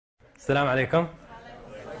Assalamu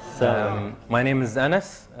alaikum. My name is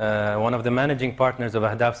Anas, one of the managing partners of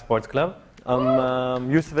Ahdaaf Sports Club.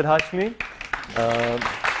 I'm Yousuf Al-Hashimi.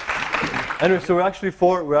 Anyway, so we're actually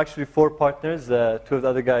four partners. Two of the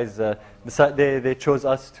other guys they chose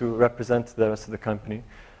us to represent the rest of the company.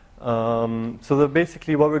 So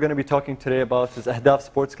basically, what we're going to be talking today about is Ahdaaf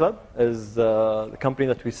Sports Club, is the company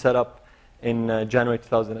that we set up in January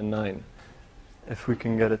 2009. If we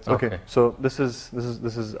can get it. Okay. So this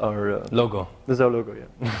is our logo. This is our logo,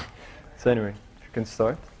 yeah. So anyway, if you can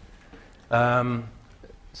start.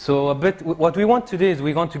 So a bit, what we want today is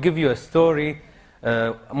we want to give you a story,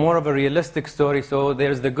 more of a realistic story. So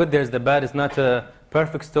there's the good, there's the bad. It's not a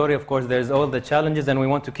perfect story, of course. There's all the challenges, and we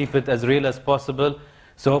want to keep it as real as possible.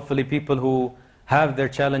 So hopefully people who have their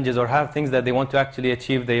challenges or have things that they want to actually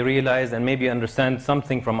achieve, they realize and maybe understand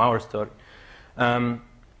something from our story.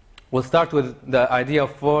 We'll start with the idea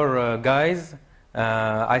of four guys.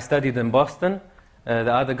 I studied in Boston.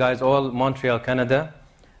 The other guys all Montreal, Canada.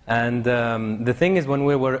 And the thing is, when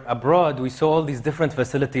we were abroad, we saw all these different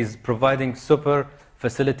facilities providing super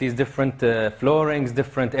facilities, different floorings,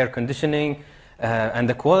 different air conditioning, and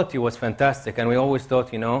the quality was fantastic. And we always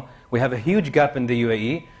thought, you know, we have a huge gap in the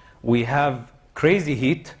UAE. We have crazy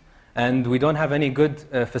heat, and we don't have any good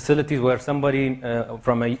facilities where somebody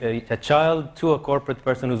from a child to a corporate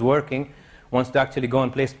person who's working wants to actually go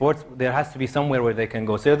and play sports. There has to be somewhere where they can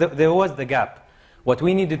go. So there was the gap. What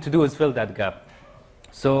we needed to do is fill that gap.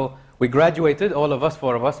 So we graduated, all of us,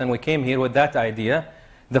 four of us, and we came here with that idea.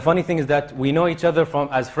 The funny thing is that we know each other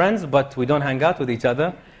as friends, but we don't hang out with each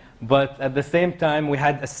other. But at the same time, we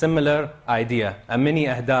had a similar idea, a mini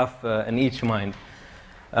Ahdaaf in each mind.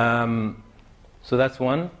 So that's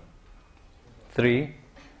 1, 3,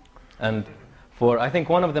 and 4. I think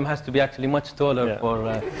one of them has to be actually much taller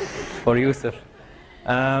for Yousuf.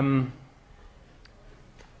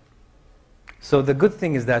 So the good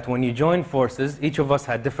thing is that when you join forces, each of us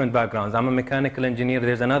had different backgrounds. I'm a mechanical engineer,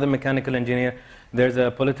 there's another mechanical engineer, there's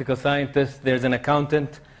a political scientist, there's an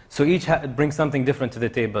accountant. So each brings something different to the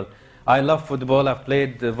table. I love football, I've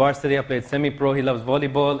played varsity, I played semi-pro, he loves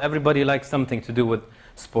volleyball. Everybody likes something to do with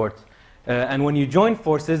sports. And when you join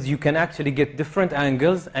forces, you can actually get different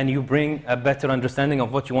angles and you bring a better understanding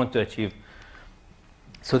of what you want to achieve.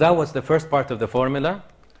 So that was the first part of the formula.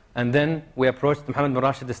 And then we approached Mohammed bin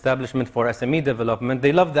Rashid establishment for SME development.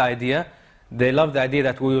 They loved the idea. They loved the idea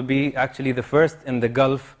that we will be actually the first in the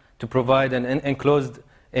Gulf to provide an enclosed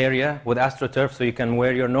area with AstroTurf, so you can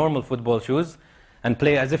wear your normal football shoes and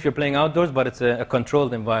play as if you're playing outdoors, but it's a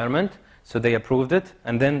controlled environment. So they approved it.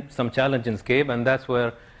 And then some challenges came, and that's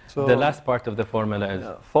where the last part of the formula is.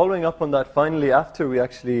 Following up on that, finally, after we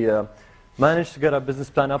actually managed to get our business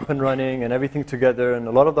plan up and running and everything together and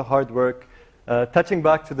a lot of the hard work, touching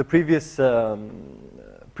back to the previous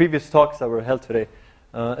talks that were held today,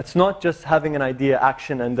 it's not just having an idea,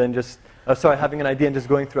 action, and then just, having an idea and just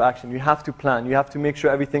going through action. You have to plan. You have to make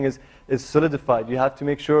sure everything is solidified. You have to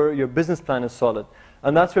make sure your business plan is solid.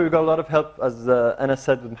 And that's where we got a lot of help, as Anna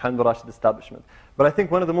said, with Mohammed bin Rashid establishment. But I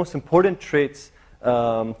think one of the most important traits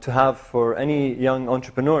to have for any young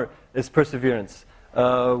entrepreneur is perseverance.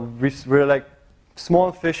 We're like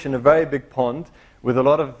small fish in a very big pond with a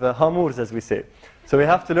lot of hamurs, as we say. So we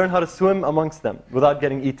have to learn how to swim amongst them without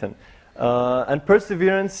getting eaten. And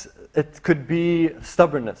perseverance, it could be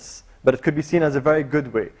stubbornness, but it could be seen as a very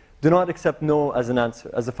good way. Do not accept no as an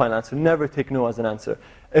answer, as a final answer. Never take no as an answer.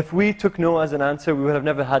 If we took no as an answer, we would have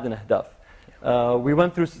never had an Ahdaaf. We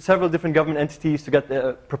went through several different government entities to get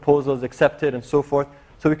the proposals accepted and so forth,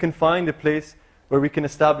 so we can find a place where we can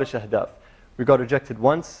establish Ahdaaf. We got rejected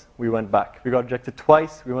once, we went back. We got rejected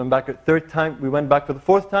twice, we went back a third time, we went back for the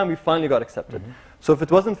fourth time, we finally got accepted. So if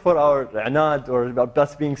it wasn't for our anad or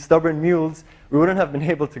us being stubborn mules, we wouldn't have been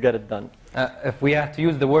able to get it done. If we have to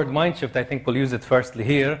use the word Mindshift, I think we'll use it firstly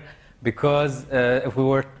here, because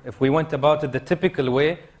if we went about it the typical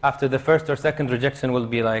way, after the first or second rejection we'll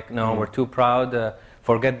be like, no, we're too proud,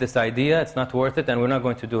 forget this idea, it's not worth it, and we're not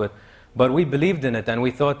going to do it. But we believed in it, and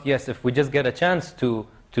we thought, yes, if we just get a chance to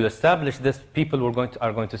establish this, people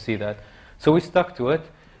are going to see that. So we stuck to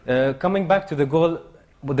it. Coming back to the goal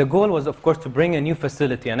was, of course, to bring a new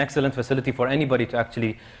facility, an excellent facility for anybody to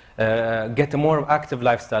actually get a more active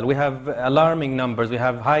lifestyle. We have alarming numbers. We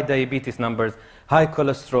have high diabetes numbers, high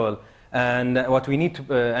cholesterol, and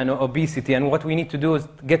and obesity. And what we need to do is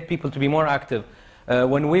get people to be more active.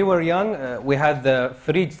 When we were young, we had the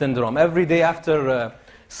Fridge syndrome. Every day after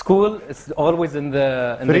school, it's always in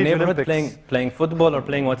the neighborhood playing football or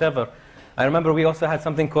playing whatever. I remember we also had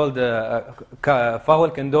something called foul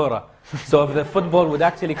Kendora. So if the football would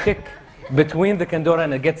actually kick between the Kandora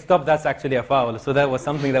and it gets stopped, that's actually a foul. So that was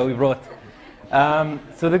something that we brought.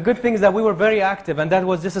 So the good thing is that we were very active, and that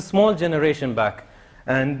was just a small generation back.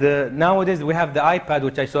 And nowadays we have the iPad,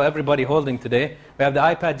 which I saw everybody holding today. We have the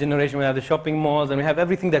iPad generation, we have the shopping malls, and we have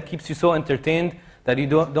everything that keeps you so entertained that you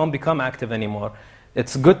don't become active anymore.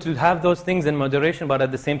 It's good to have those things in moderation, but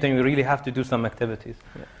at the same time you really have to do some activities.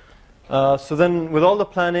 Yeah. So then with all the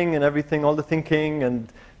planning and everything, all the thinking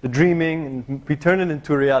and the dreaming, we turned it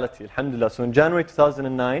into reality, alhamdulillah. So in January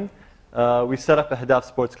 2009, we set up Ahdaaf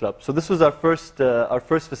Sports Club. So this was our first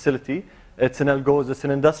facility. It's in Al Goz. It's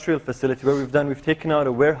an industrial facility where we've taken out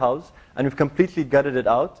a warehouse and we've completely gutted it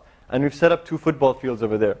out, and we've set up 2 football fields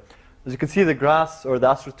over there. As you can see, the grass or the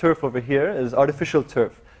AstroTurf over here is artificial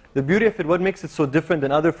turf. The beauty of it, what makes it so different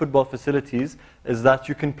than other football facilities, is that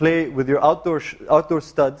you can play with your outdoor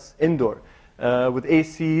studs indoor, with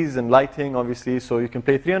ACs and lighting, obviously, so you can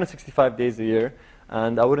play 365 days a year.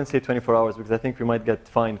 And I wouldn't say 24 hours because I think we might get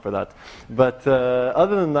fined for that. But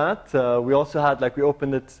other than that, we also had, we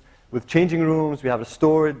opened it with changing rooms. We have a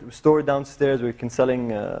store downstairs where we can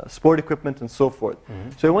selling sport equipment and so forth.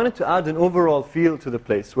 So I wanted to add an overall feel to the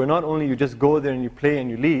place, where not only you just go there and you play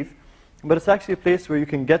and you leave, but it's actually a place where you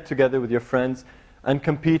can get together with your friends and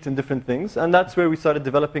compete in different things. And that's where we started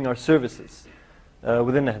developing our services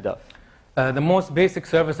within Ahdaaf. The most basic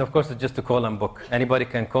service, of course, is just to call and book. Anybody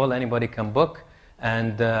can call, anybody can book.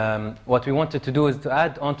 And what we wanted to do is to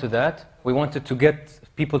add on to that. We wanted to get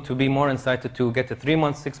people to be more incited to get a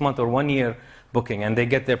 3-month, 6-month, or 1-year booking, and they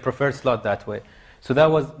get their preferred slot that way. So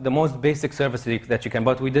that was the most basic service that you can,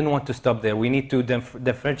 but we didn't want to stop there. We need to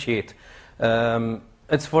differentiate.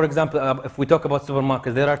 It's, for example, if we talk about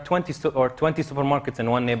supermarkets, there are 20 supermarkets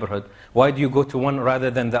in one neighborhood. Why do you go to one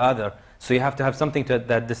rather than the other? So you have to have something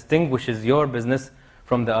that distinguishes your business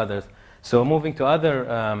from the others. So moving to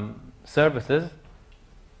other services,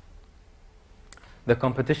 the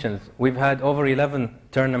competitions. We've had over 11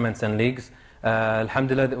 tournaments and leagues.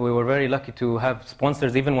 Alhamdulillah, we were very lucky to have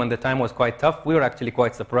sponsors even when the time was quite tough. We were actually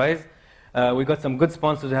quite surprised. We got some good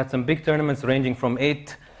sponsors. We had some big tournaments ranging from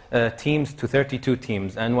 8 teams to 32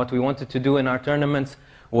 teams. And what we wanted to do in our tournaments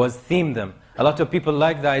was theme them. A lot of people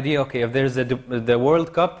like the idea, okay, if there's the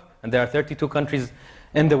World Cup, and there are 32 countries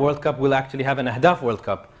in the World Cup, we'll actually have an Ahdaaf World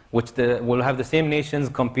Cup, which will have the same nations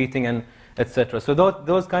competing, and etc. So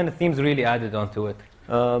those kind of themes really added onto it.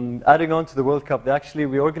 Adding on to the World Cup,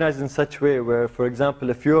 we organize in such a way where, for example,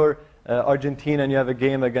 if you're Argentina and you have a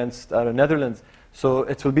game against Netherlands, so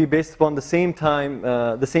it will be based upon the same time,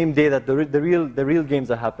 the same day that the real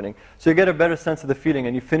games are happening. So you get a better sense of the feeling,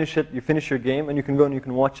 and you finish your game, and you can go and you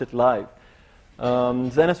can watch it live.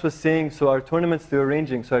 As Anas was saying, so our tournaments, they were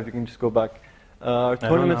ranging, sorry if you can just go back. Our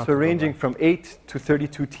tournaments were ranging from 8 to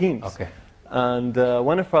 32 teams. Okay. And the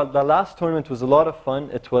last tournament was a lot of fun.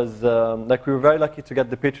 It was, we were very lucky to get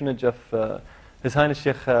the patronage of His Highness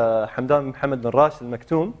Sheikh Hamdan Mohammed bin Rashid Al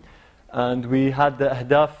Maktoum. And we had the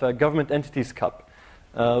Ahdaaf Government Entities Cup.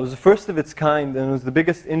 It was the first of its kind, and it was the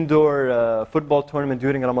biggest indoor football tournament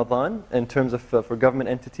during Ramadan in terms of for government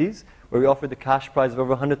entities, where we offered the cash prize of over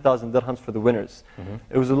 100,000 dirhams for the winners.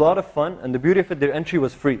 It was a lot of fun, and the beauty of it, their entry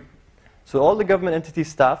was free. So all the government entity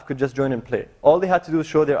staff could just join and play. All they had to do was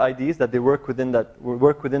show their IDs that they work within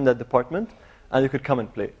that department, and they could come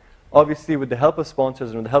and play. Obviously, with the help of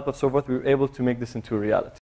sponsors and with the help of so forth, we were able to make this into a reality.